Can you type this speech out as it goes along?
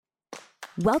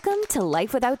Welcome to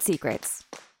Life Without Secrets.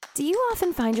 Do you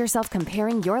often find yourself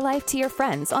comparing your life to your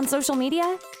friends on social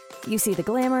media? You see the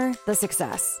glamour, the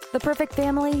success, the perfect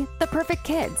family, the perfect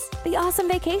kids, the awesome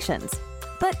vacations.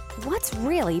 But what's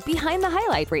really behind the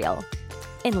highlight reel?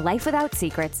 In Life Without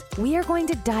Secrets, we are going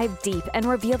to dive deep and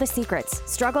reveal the secrets,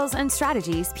 struggles, and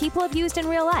strategies people have used in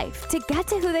real life to get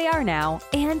to who they are now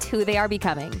and who they are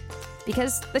becoming.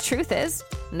 Because the truth is,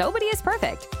 nobody is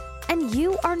perfect. And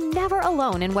you are never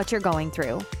alone in what you're going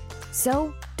through.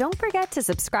 So don't forget to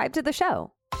subscribe to the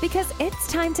show, because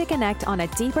it's time to connect on a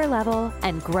deeper level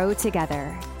and grow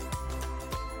together.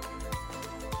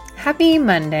 Happy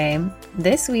Monday.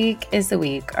 This week is the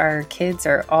week our kids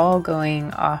are all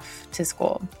going off to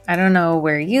school. I don't know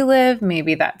where you live.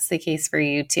 Maybe that's the case for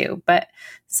you too. But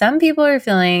some people are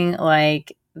feeling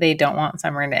like they don't want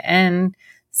summer to end.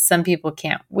 Some people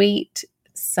can't wait.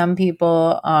 Some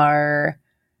people are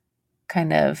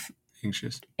kind of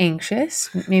anxious,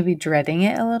 maybe dreading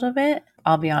it a little bit.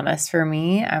 I'll be honest, for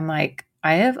me, I'm like,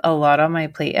 I have a lot on my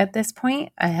plate at this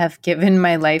point. I have given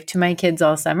my life to my kids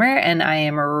all summer, and I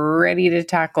am ready to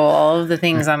tackle all of the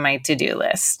things on my to-do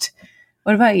list.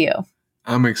 What about you?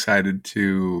 I'm excited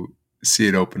to see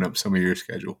it open up some of your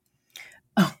schedule.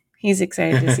 Oh, he's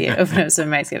excited to see it open up some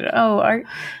of my schedule. Oh,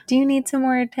 do you need some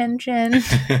more attention?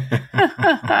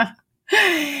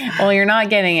 Well, you're not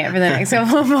getting it for the next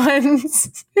couple of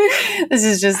months. This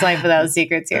is just Life Without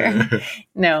Secrets here.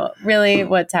 No, really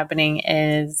what's happening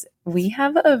is we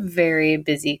have a very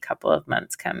busy couple of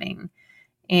months coming.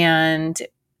 And,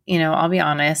 I'll be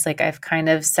honest, I've kind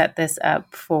of set this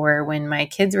up for when my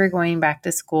kids were going back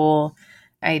to school.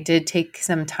 I did take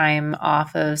some time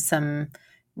off of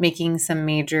making some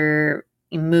major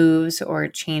moves or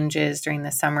changes during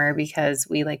the summer, because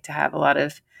we like to have a lot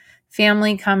of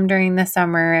family come during the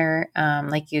summer,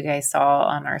 like you guys saw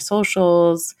on our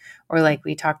socials, or like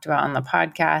we talked about on the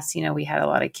podcast. We had a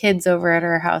lot of kids over at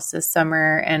our house this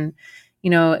summer, and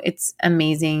it's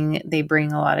amazing. They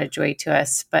bring a lot of joy to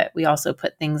us, but we also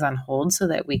put things on hold so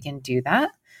that we can do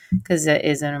that, because it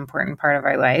is an important part of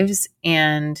our lives.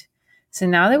 And so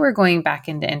now that we're going back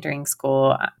into entering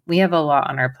school, we have a lot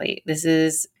on our plate. This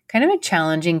is kind of a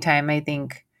challenging time, I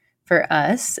think, for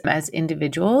us as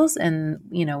individuals. And,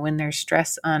 when there's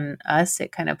stress on us,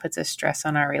 it kind of puts a stress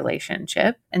on our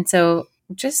relationship. And so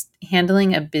just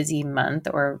handling a busy month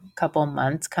or couple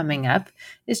months coming up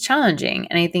is challenging.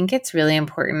 And I think it's really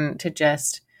important to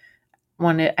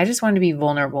I just want to be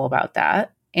vulnerable about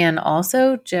that. And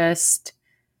also just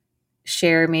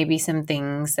share maybe some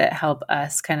things that help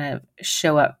us kind of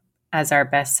show up as our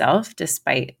best self,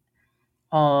 despite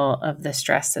all of the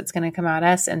stress that's going to come at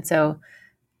us. And so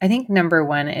I think number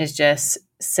one is just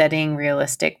setting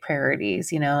realistic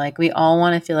priorities. We all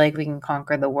want to feel like we can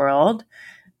conquer the world.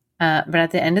 But at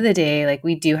the end of the day,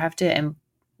 we do have to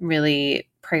really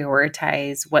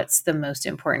prioritize what's the most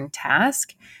important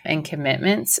task and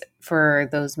commitments for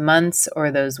those months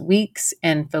or those weeks,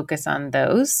 and focus on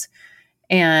those.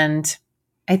 And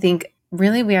I think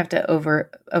really we have to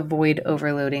avoid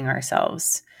overloading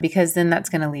ourselves, because then that's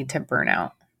going to lead to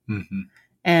burnout. Mm-hmm.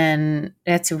 And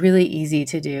it's really easy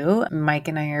to do. Mike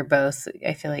and I are both,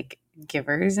 I feel like,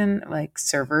 givers and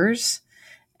servers.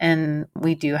 And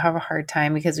we do have a hard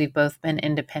time, because we've both been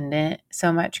independent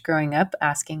so much growing up,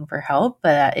 asking for help.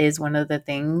 But that is one of the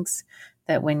things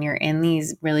that when you're in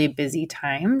these really busy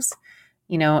times,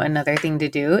 another thing to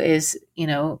do is,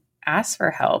 ask for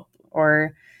help,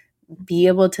 or be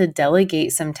able to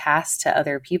delegate some tasks to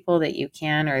other people that you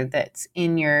can, or that's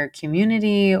in your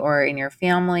community or in your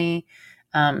family.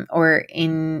 Or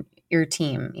in your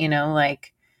team,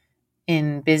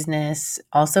 in business,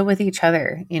 also with each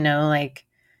other,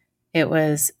 it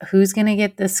was, who's going to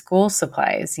get the school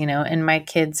supplies, and my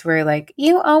kids were like,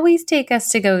 you always take us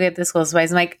to go get the school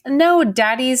supplies. I'm like, no,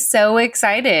 Daddy's so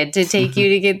excited to take you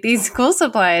to get these school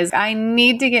supplies. I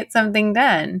need to get something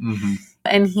done. Mm-hmm.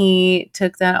 And he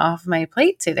took that off my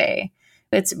plate today.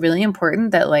 It's really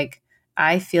important that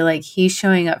I feel like he's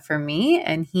showing up for me,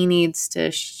 and he needs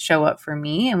to show up for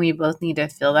me, and we both need to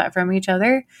feel that from each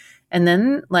other. And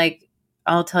then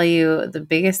I'll tell you, the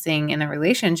biggest thing in a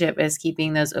relationship is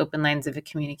keeping those open lines of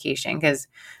communication, because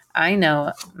I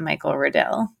know Michael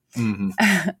Riddell, mm-hmm.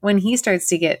 when he starts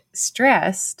to get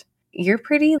stressed, you're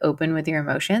pretty open with your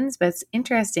emotions, but it's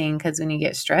interesting because when you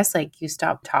get stressed, you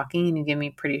stop talking and you give me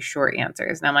pretty short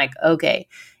answers. And I'm like, okay,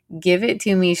 give it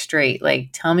to me straight. Like,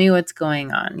 tell me what's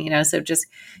going on, so just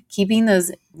keeping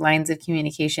those lines of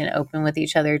communication open with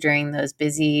each other during those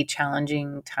busy,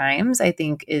 challenging times, I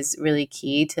think is really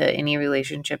key to any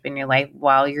relationship in your life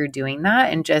while you're doing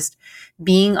that. And just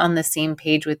being on the same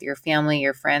page with your family,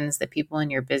 your friends, the people in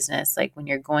your business, like when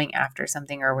you're going after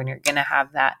something or when you're going to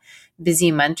have that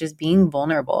busy month, just being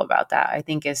vulnerable about that, I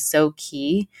think is so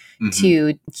key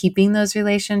to keeping those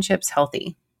relationships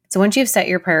healthy. So once you've set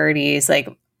your priorities, like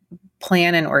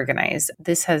plan and organize.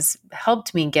 This has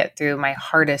helped me get through my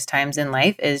hardest times in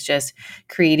life, is just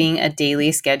creating a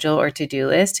daily schedule or to-do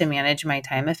list to manage my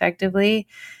time effectively.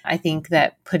 I think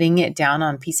that putting it down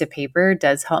on a piece of paper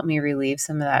does help me relieve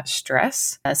some of that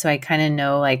stress. So I kind of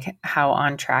know like how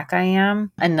on track I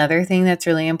am. Another thing that's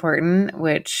really important,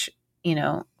 which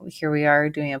here we are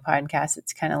doing a podcast,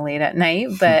 it's kind of late at night,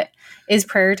 but is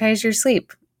prioritize your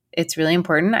sleep. It's really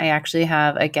important. I actually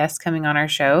have a guest coming on our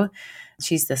show.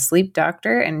 She's the sleep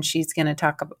doctor, and she's going to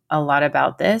talk a lot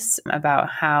about this, about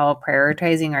how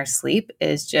prioritizing our sleep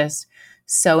is just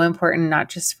so important, not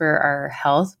just for our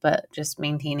health, but just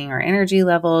maintaining our energy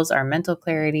levels, our mental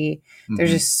clarity.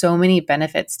 There's just so many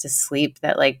benefits to sleep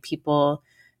that like people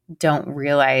don't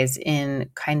realize in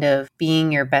kind of being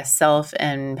your best self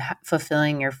and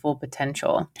fulfilling your full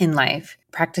potential in life.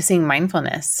 Practicing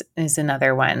mindfulness is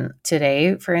another one.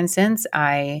 Today, for instance,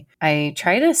 I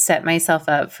try to set myself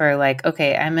up for like,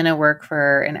 okay, I'm going to work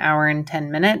for an hour and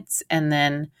 10 minutes, and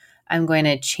then I'm going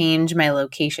to change my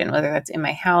location, whether that's in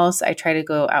my house. I try to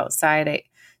go outside.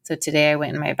 So today I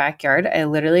went in my backyard. I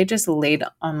literally just laid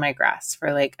on my grass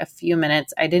for like a few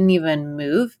minutes. I didn't even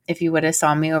move. If you would have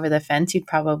saw me over the fence, you'd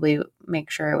probably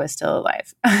make sure I was still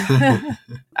alive.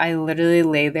 I literally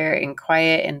lay there in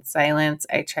quiet and silence.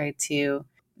 I tried to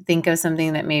think of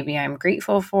something that maybe I'm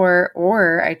grateful for,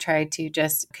 or I try to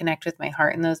just connect with my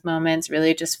heart in those moments,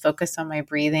 really just focus on my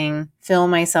breathing, fill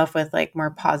myself with like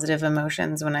more positive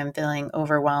emotions when I'm feeling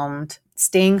overwhelmed.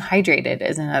 Staying hydrated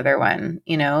is another one,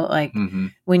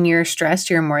 when you're stressed,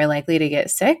 you're more likely to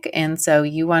get sick. And so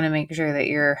you want to make sure that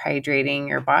you're hydrating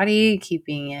your body,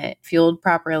 keeping it fueled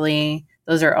properly.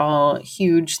 Those are all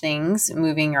huge things,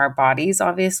 moving our bodies,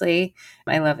 obviously.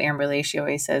 I love Amberly. She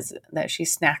always says that she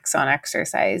snacks on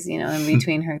exercise, in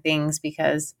between her things,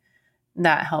 because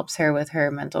that helps her with her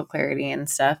mental clarity and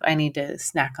stuff. I need to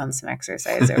snack on some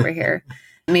exercise over here.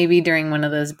 Maybe during one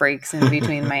of those breaks in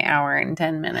between my hour and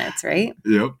 10 minutes, right?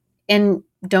 Yep. And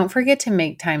don't forget to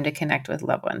make time to connect with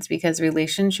loved ones, because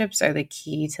relationships are the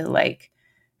key to like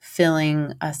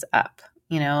filling us up.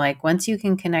 Like once you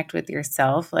can connect with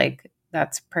yourself, like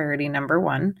that's priority number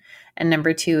one. And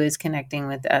number two is connecting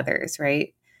with others,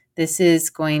 right? This is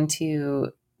going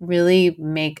to really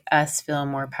make us feel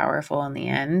more powerful in the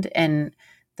end. And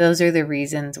those are the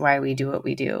reasons why we do what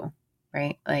we do,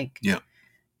 right? Like, yeah.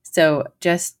 So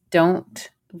just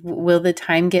will the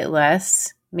time get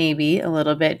less? Maybe a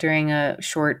little bit during a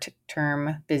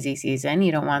short-term busy season.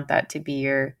 You don't want that to be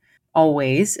your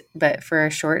always, but for a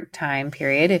short time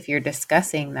period, if you're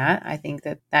discussing that, I think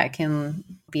that can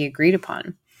be agreed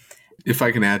upon. If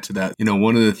I can add to that,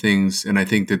 one of the things, and I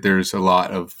think that there's a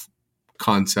lot of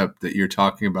concept that you're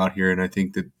talking about here. And I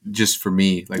think that just for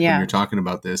me, like when you're talking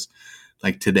about this,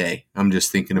 like today, I'm just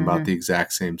thinking about the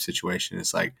exact same situation.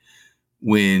 It's like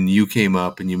when you came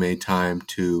up and you made time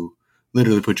to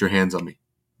literally put your hands on me,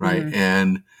 right?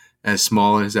 And as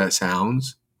small as that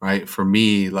sounds, right, for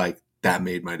me, like that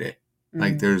made my day.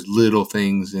 Like there's little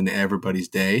things in everybody's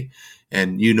day,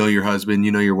 and your husband,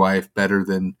 your wife better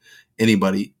than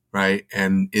anybody, right?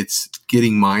 And it's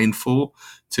getting mindful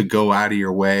to go out of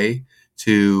your way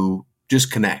to just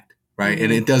connect, right?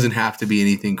 And it doesn't have to be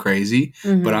anything crazy,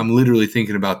 but I'm literally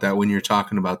thinking about that when you're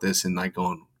talking about this and like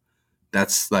going,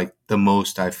 that's like the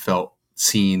most I've felt,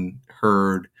 seen,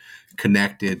 heard,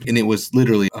 connected. And it was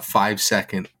literally a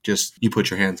 5-second, just you put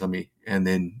your hands on me and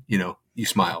then, you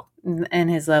smiled. And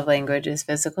his love language is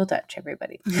physical touch,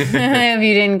 everybody. If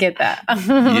you didn't get that.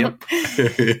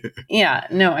 Yep. Yeah,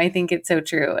 no, I think it's so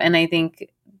true. And I think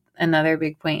another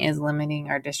big point is limiting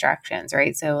our distractions,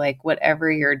 right? So like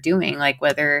whatever you're doing, like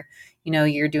whether,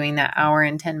 you're doing that hour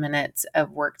and 10 minutes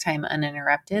of work time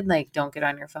uninterrupted, like don't get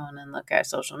on your phone and look at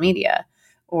social media.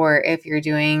 Or if you're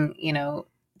doing,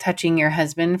 touching your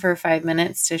husband for 5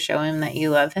 minutes to show him that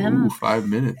you love him. Ooh, 5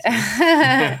 minutes.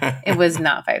 It was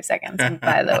not 5 seconds,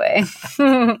 by the way.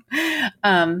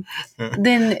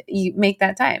 Then you make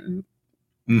that time.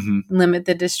 Limit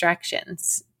the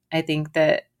distractions. I think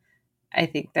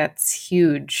that's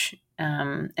huge.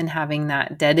 And having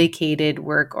that dedicated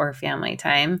work or family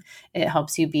time, it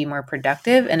helps you be more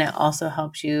productive, and it also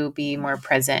helps you be more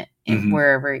present in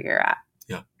wherever you're at.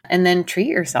 Yeah. And then treat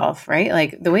yourself, right?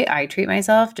 Like the way I treat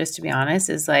myself, just to be honest,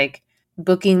 is like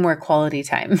booking more quality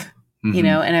time, Mm-hmm.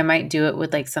 and I might do it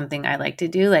with like something I like to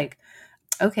do. Like,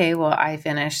 okay, well, I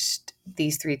finished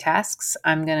these 3 tasks.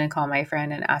 I'm going to call my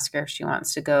friend and ask her if she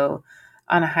wants to go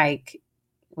on a hike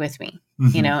with me,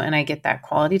 Mm-hmm. And I get that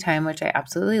quality time, which I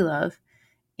absolutely love.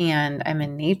 And I'm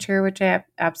in nature, which I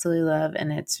absolutely love.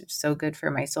 And it's so good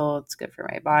for my soul. It's good for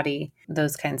my body.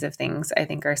 Those kinds of things I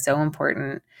think are so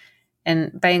important.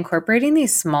 And by incorporating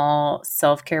these small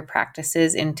self-care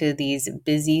practices into these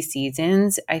busy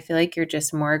seasons, I feel like you're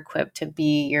just more equipped to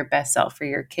be your best self for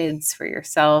your kids, for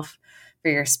yourself, for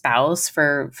your spouse,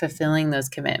 for fulfilling those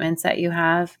commitments that you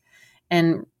have.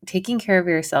 And taking care of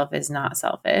yourself is not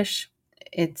selfish.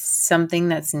 It's something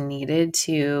that's needed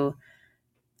to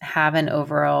have an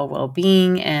overall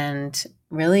well-being and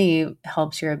really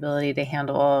helps your ability to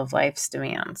handle all of life's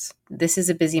demands. This is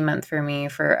a busy month for me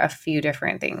for a few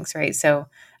different things, right? So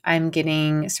I'm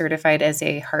getting certified as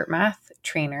a HeartMath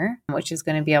trainer, which is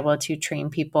going to be able to train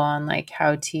people on like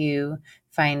how to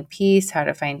find peace, how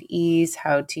to find ease,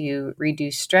 how to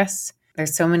reduce stress.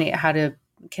 There's so many, how to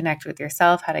connect with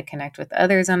yourself, how to connect with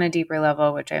others on a deeper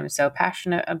level, which I'm so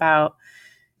passionate about.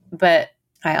 But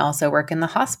I also work in the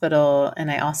hospital and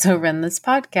I also run this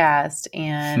podcast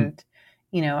and,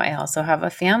 I also have a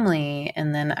family.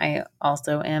 And then I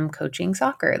also am coaching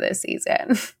soccer this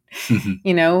season,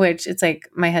 which it's like,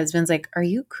 my husband's like, are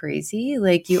you crazy?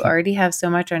 Like you already have so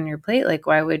much on your plate. Like,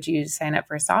 why would you sign up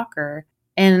for soccer?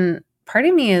 And part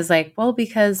of me is like, well,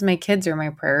 because my kids are my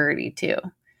priority too.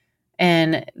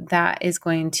 And that is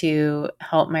going to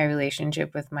help my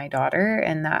relationship with my daughter.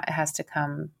 And that has to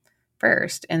come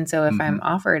first. And so if I'm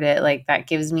offered it, like that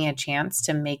gives me a chance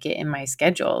to make it in my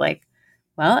schedule. Like,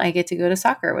 well, I get to go to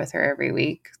soccer with her every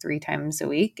week, 3 times a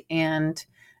week. And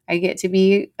I get to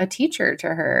be a teacher to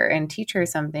her and teach her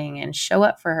something and show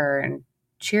up for her and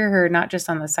cheer her, not just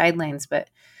on the sidelines, but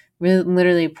really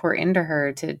literally pour into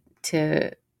her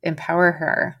to empower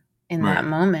her in that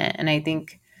moment. And I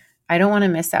think I don't want to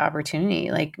miss that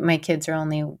opportunity. Like my kids are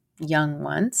only young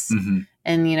once.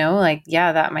 And,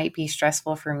 that might be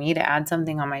stressful for me to add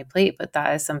something on my plate, but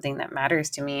that is something that matters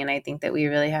to me. And I think that we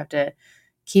really have to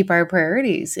keep our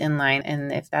priorities in line.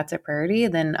 And if that's a priority,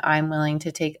 then I'm willing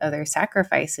to take other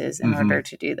sacrifices in order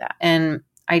to do that. And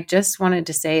I just wanted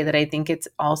to say that I think it's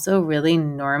also really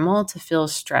normal to feel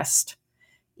stressed,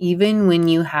 even when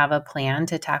you have a plan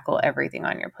to tackle everything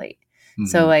on your plate.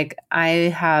 So like I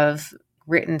have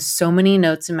written so many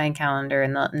notes in my calendar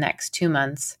in the next 2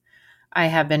 months. I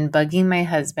have been bugging my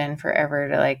husband forever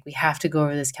to like, we have to go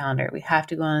over this calendar. We have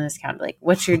to go on this calendar. Like,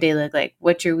 what's your day look like?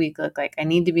 What's your week look like? I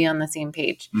need to be on the same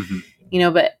page,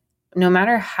 but no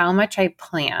matter how much I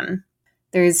plan,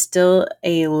 there's still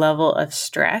a level of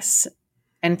stress.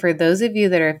 And for those of you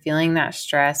that are feeling that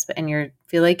stress and you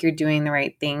feel like you're doing the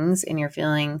right things and you're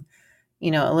feeling,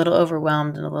 a little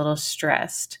overwhelmed and a little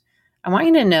stressed, I want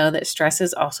you to know that stress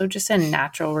is also just a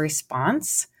natural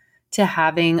response to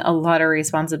having a lot of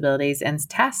responsibilities and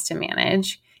tasks to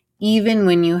manage, even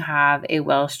when you have a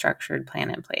well-structured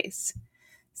plan in place.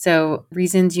 So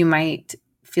reasons you might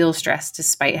feel stressed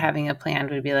despite having a plan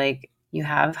would be like, you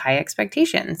have high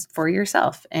expectations for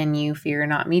yourself and you fear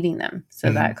not meeting them.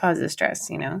 So that causes stress,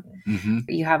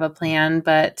 You have a plan,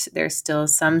 but there's still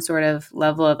some sort of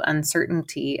level of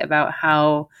uncertainty about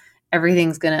how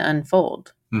everything's going to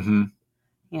unfold.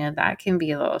 That can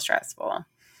be a little stressful.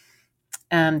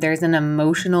 There's an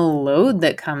emotional load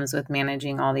that comes with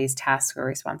managing all these tasks or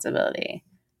responsibility.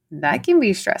 That can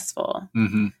be stressful.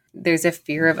 There's a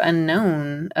fear of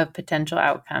unknown of potential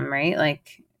outcome, right?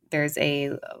 Like there's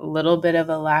a little bit of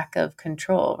a lack of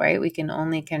control, right? We can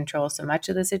only control so much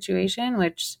of the situation,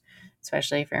 which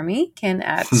especially for me can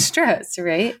add stress,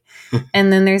 right?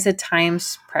 And then there's a time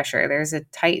pressure. There's a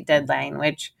tight deadline,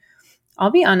 which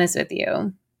I'll be honest with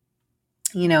you.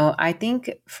 I think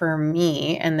for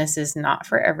me, and this is not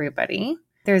for everybody,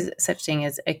 there's such thing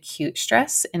as acute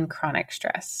stress and chronic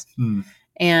stress.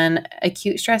 And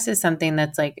acute stress is something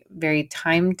that's like very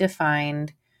time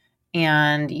defined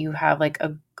and you have like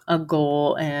a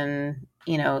goal and,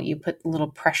 you put a little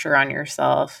pressure on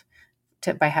yourself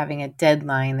by having a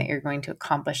deadline that you're going to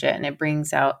accomplish it. And it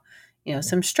brings out,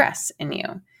 some stress in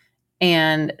you.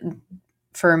 And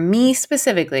for me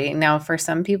specifically, now for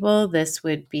some people, this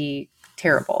would be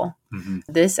terrible.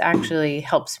 This actually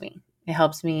helps me. It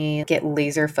helps me get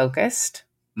laser focused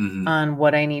on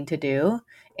what I need to do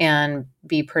and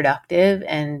be productive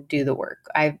and do the work.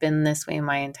 I've been this way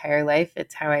my entire life.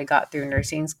 It's how I got through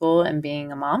nursing school and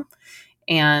being a mom.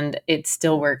 And it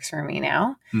still works for me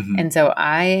now. And so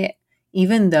I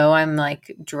even though I'm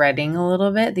like dreading a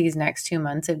little bit these next 2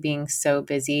 months of being so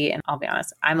busy, and I'll be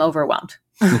honest, I'm overwhelmed.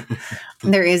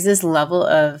 There is this level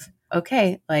of,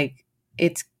 okay, like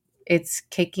it's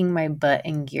kicking my butt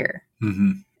in gear.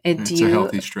 Mm-hmm. It's a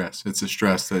healthy stress. It's a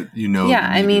stress that Yeah,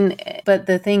 I mean, but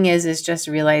the thing is just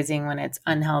realizing when it's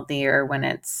unhealthy or when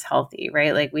it's healthy,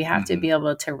 right? Like we have to be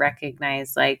able to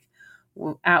recognize, like,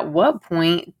 at what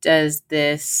point does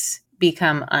this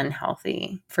become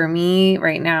unhealthy? For me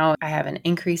right now, I have an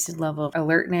increased level of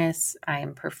alertness.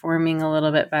 I'm performing a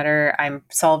little bit better. I'm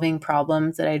solving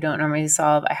problems that I don't normally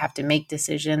solve. I have to make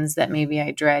decisions that maybe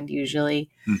I dread usually,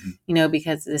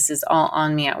 because this is all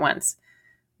on me at once.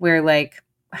 Where like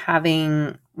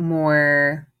having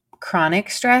more chronic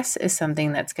stress is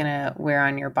something that's going to wear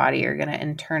on your body. You're going to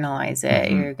internalize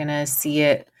it. You're going to see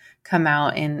it come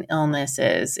out in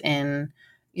illnesses, in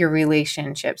your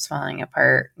relationships falling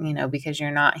apart, because you're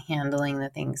not handling the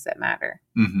things that matter.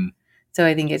 So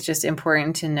I think it's just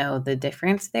important to know the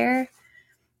difference there.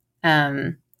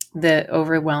 The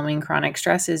overwhelming chronic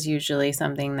stress is usually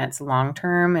something that's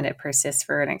long-term and it persists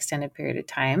for an extended period of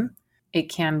time. It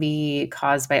can be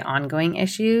caused by ongoing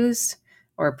issues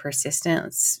or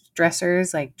persistent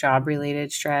stressors like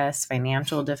job-related stress,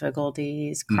 financial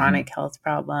difficulties, chronic health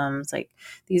problems. Like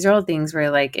these are all things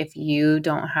where like if you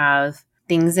don't have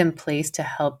things in place to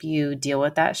help you deal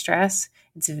with that stress,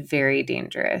 it's very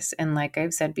dangerous. And like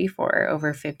I've said before,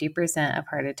 over 50% of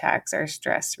heart attacks are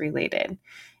stress related.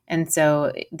 And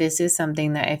so this is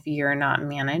something that if you're not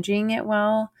managing it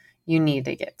well, you need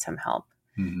to get some help.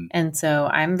 And so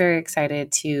I'm very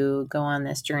excited to go on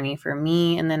this journey for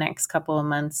me in the next couple of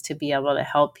months to be able to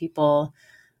help people.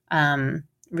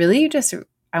 Really just,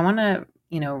 I want to,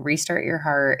 restart your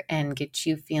heart and get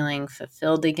you feeling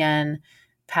fulfilled again,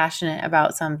 passionate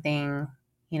about something.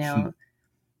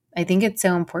 I think it's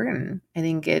so important. I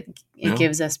think it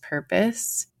gives us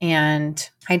purpose. And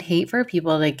I'd hate for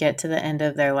people to get to the end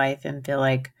of their life and feel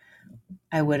like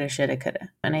I woulda, shoulda, coulda.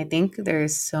 And I think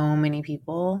there's so many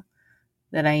people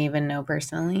that I even know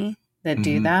personally that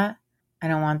do that. I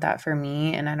don't want that for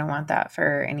me, and I don't want that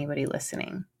for anybody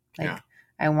listening. Like,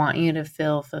 I want you to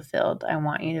feel fulfilled. I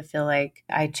want you to feel like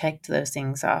I checked those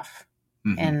things off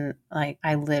and like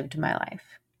I lived my life.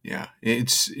 Yeah,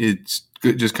 it's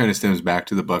good. Just kind of stems back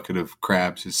to the bucket of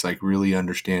crabs. It's like really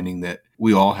understanding that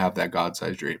we all have that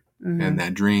God-sized dream. And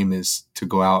that dream is to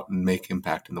go out and make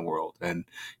impact in the world. And,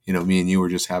 me and you were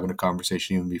just having a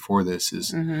conversation even before this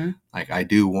is like, I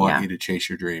do want you to chase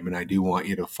your dream and I do want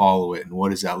you to follow it. And what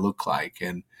does that look like?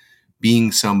 And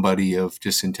being somebody of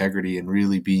just integrity and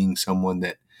really being someone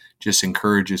that just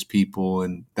encourages people.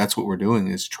 And that's what we're doing,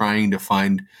 is trying to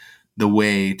find the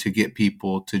way to get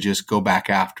people to just go back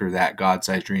after that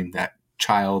God-sized dream, that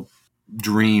child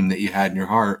dream that you had in your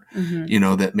heart,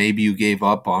 that maybe you gave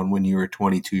up on when you were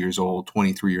 22 years old,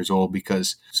 23 years old,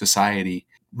 because society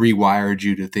rewired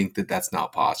you to think that that's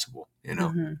not possible,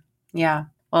 Yeah.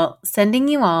 Well, sending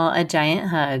you all a giant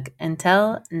hug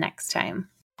until next time.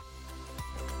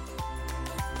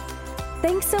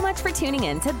 Thanks so much for tuning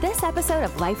in to this episode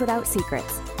of Life Without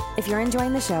Secrets. If you're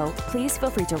enjoying the show, please feel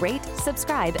free to rate,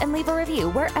 subscribe, and leave a review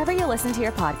wherever you listen to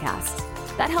your podcasts.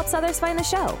 That helps others find the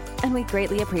show, and we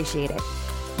greatly appreciate it.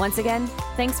 Once again,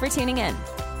 thanks for tuning in,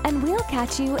 and we'll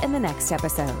catch you in the next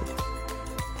episode.